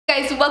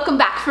Guys, welcome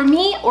back. For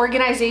me,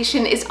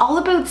 organization is all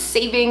about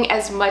saving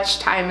as much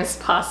time as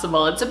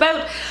possible. It's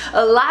about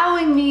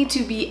allowing me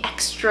to be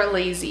extra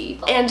lazy.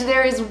 And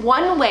there is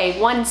one way,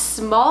 one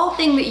small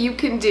thing that you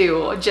can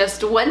do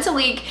just once a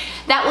week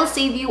that will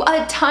save you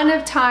a ton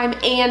of time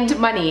and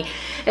money.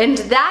 And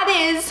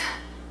that is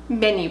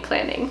menu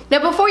planning.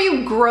 Now, before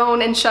you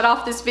groan and shut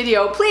off this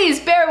video, please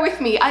bear with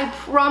me. I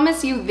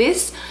promise you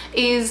this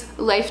is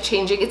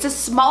life-changing. It's a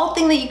small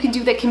thing that you can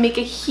do that can make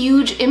a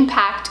huge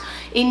impact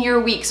in your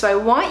week. So I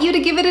want you to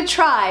give it a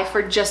try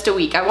for just a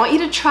week. I want you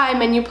to try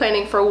menu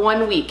planning for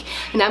 1 week.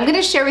 And I'm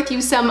gonna share with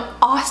you some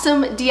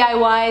awesome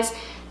DIYs.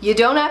 You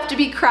don't have to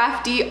be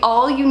crafty.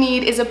 All you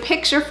need is a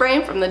picture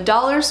frame from the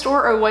dollar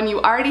store or one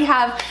you already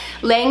have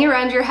laying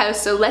around your house.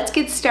 So let's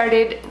get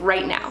started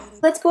right now.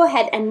 Let's go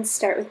ahead and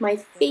start with my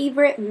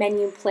favorite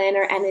menu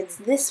planner, and it's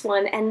this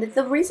one. And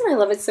the reason I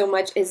love it so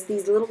much is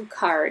these little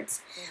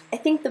cards. I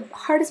think the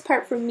hardest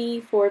part for me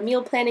for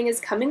meal planning is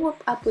coming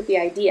up with the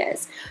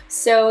ideas.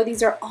 So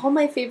these are all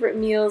my favorite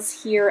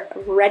meals here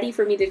ready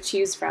for me to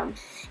choose from.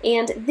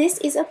 And this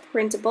is a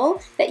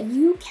printable that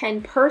you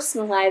can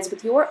personalize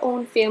with your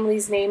own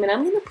family's name, and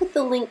I'm going to put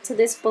the link to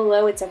this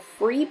below. It's a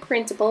free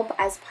printable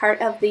as part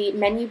of the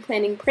menu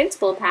planning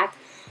printable pack,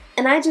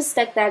 and I just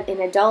stuck that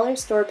in a dollar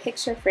store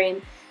picture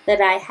frame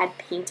that I had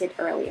painted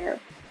earlier.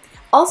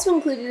 Also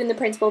included in the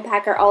printable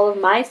pack are all of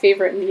my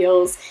favorite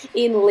meals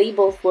in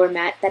label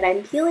format that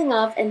I'm peeling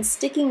off and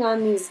sticking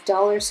on these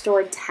dollar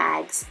store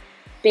tags,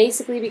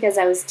 basically because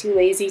I was too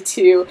lazy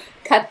to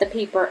cut the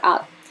paper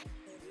up.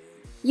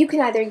 You can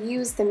either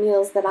use the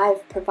meals that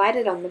I've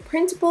provided on the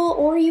printable,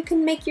 or you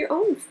can make your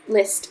own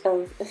list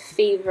of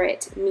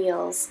favorite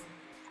meals.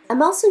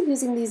 I'm also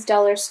using these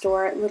dollar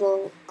store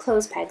little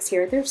clothes pegs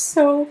here. They're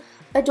so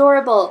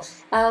adorable.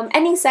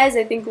 Any size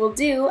I think will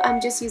do.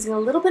 I'm just using a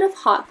little bit of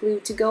hot glue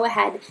to go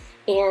ahead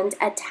and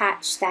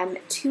attach them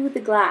to the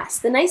glass.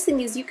 The nice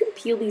thing is you can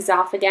peel these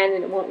off again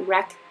and it won't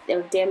wreck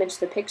or damage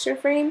the picture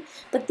frame,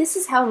 but this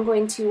is how I'm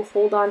going to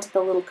hold on to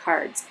the little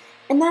cards.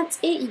 And that's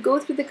it. You go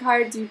through the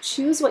cards, you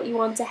choose what you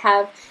want to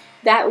have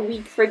that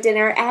week for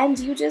dinner, and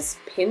you just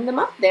pin them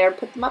up there,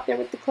 put them up there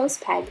with the clothes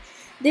peg.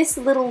 This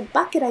little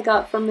bucket I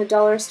got from the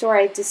dollar store,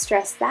 I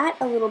distressed that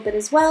a little bit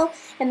as well,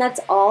 and that's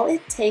all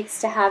it takes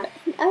to have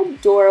an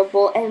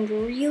adorable and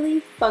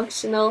really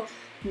functional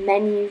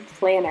menu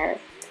planner.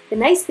 The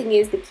nice thing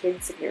is the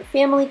kids in your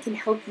family can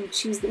help you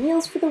choose the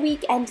meals for the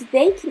week, and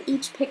they can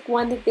each pick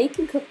one that they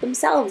can cook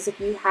themselves. If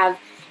you have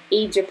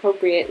age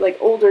appropriate, like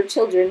older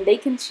children, they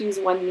can choose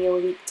one meal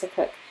a week to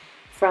cook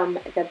from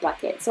the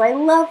bucket. So I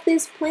love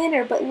this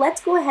planner, but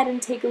let's go ahead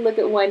and take a look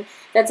at one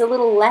that's a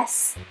little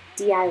less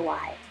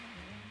DIY.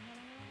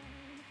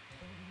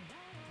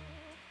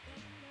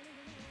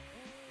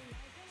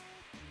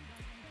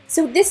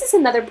 So this is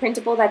another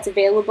printable that's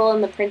available in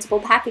the printable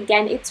pack.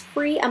 Again, it's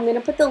free. I'm going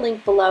to put the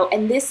link below,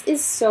 and this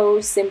is so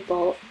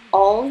simple.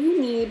 All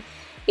you need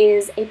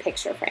is a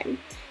picture frame.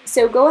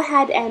 So go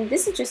ahead, and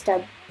this is just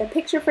a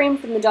picture frame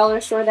from the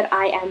dollar store that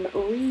I am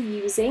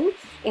reusing,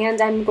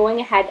 and I'm going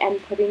ahead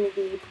and putting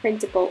the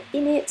printable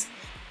in it.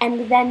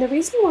 And then the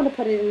reason you want to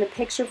put it in the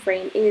picture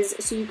frame is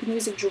so you can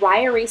use a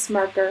dry erase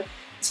marker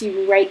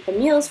to write the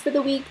meals for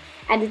the week,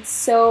 and it's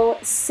so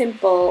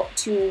simple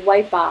to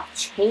wipe off,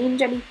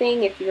 change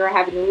anything if you're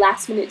having a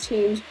last minute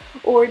change,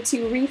 or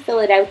to refill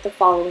it out the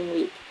following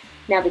week.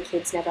 Now the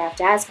kids never have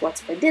to ask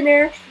what's for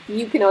dinner.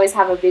 You can always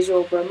have a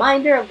visual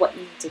reminder of what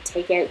you need to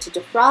take out to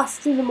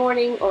defrost in the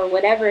morning or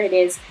whatever it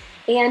is,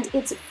 and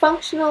it's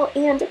functional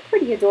and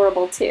pretty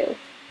adorable too.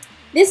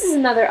 This is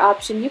another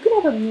option. You can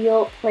have a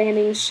meal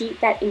planning sheet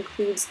that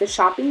includes the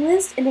shopping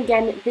list, and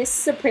again, this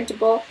is a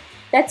printable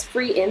that's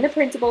free in the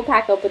printable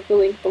pack. I'll put the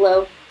link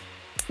below.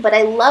 But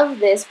I love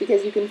this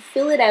because you can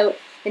fill it out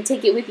and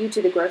take it with you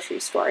to the grocery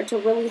store to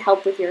really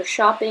help with your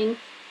shopping.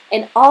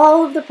 And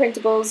all of the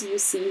printables you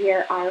see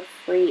here are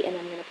free, and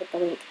I'm going to put the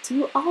link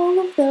to all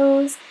of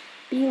those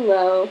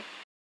below.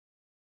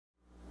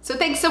 So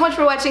thanks so much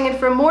for watching, and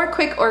for more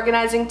quick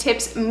organizing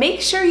tips,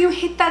 make sure you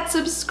hit that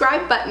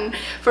subscribe button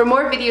for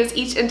more videos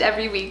each and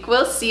every week.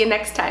 We'll see you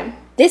next time.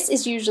 This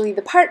is usually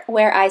the part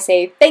where I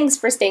say thanks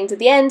for staying to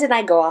the end and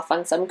I go off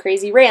on some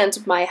crazy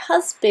rant. My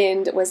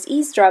husband was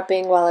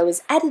eavesdropping while I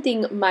was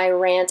editing my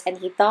rant, and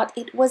he thought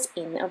it was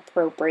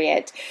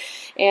inappropriate.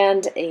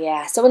 And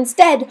yeah, so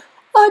instead,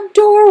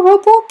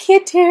 adorable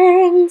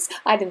kittens.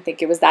 I didn't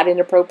think it was that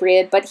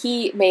inappropriate, but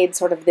he made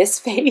sort of this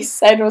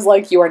face and was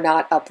like, "You are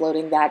not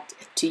uploading that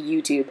to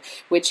YouTube,"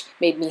 which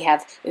made me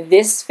have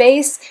this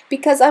face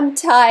because I'm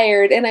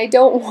tired and I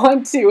don't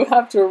want to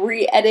have to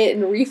re-edit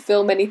and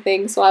refilm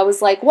anything. So I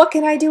was like, what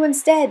can I do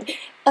instead?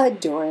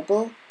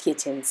 Adorable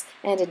kittens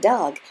and a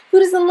dog. Who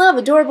doesn't love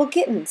adorable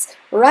kittens,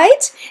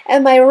 right?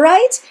 Am I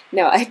right?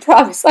 No, I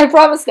promise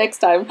next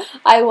time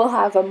I will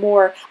have a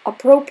more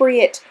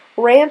appropriate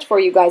rant for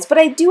you guys, but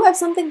I do have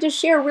something to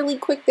share really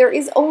quick. There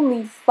is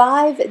only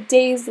 5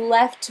 days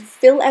left to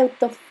fill out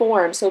the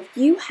form. So if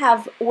you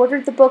have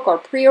ordered the book or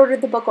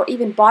pre-ordered the book or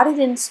even bought it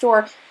in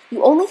store,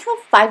 You only have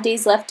 5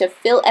 days left to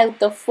fill out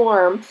the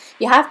form.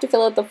 You have to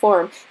fill out the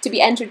form to be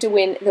entered to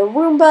win the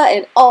Roomba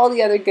and all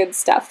the other good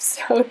stuff.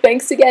 So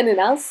thanks again, and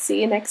I'll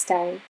see you next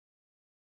time.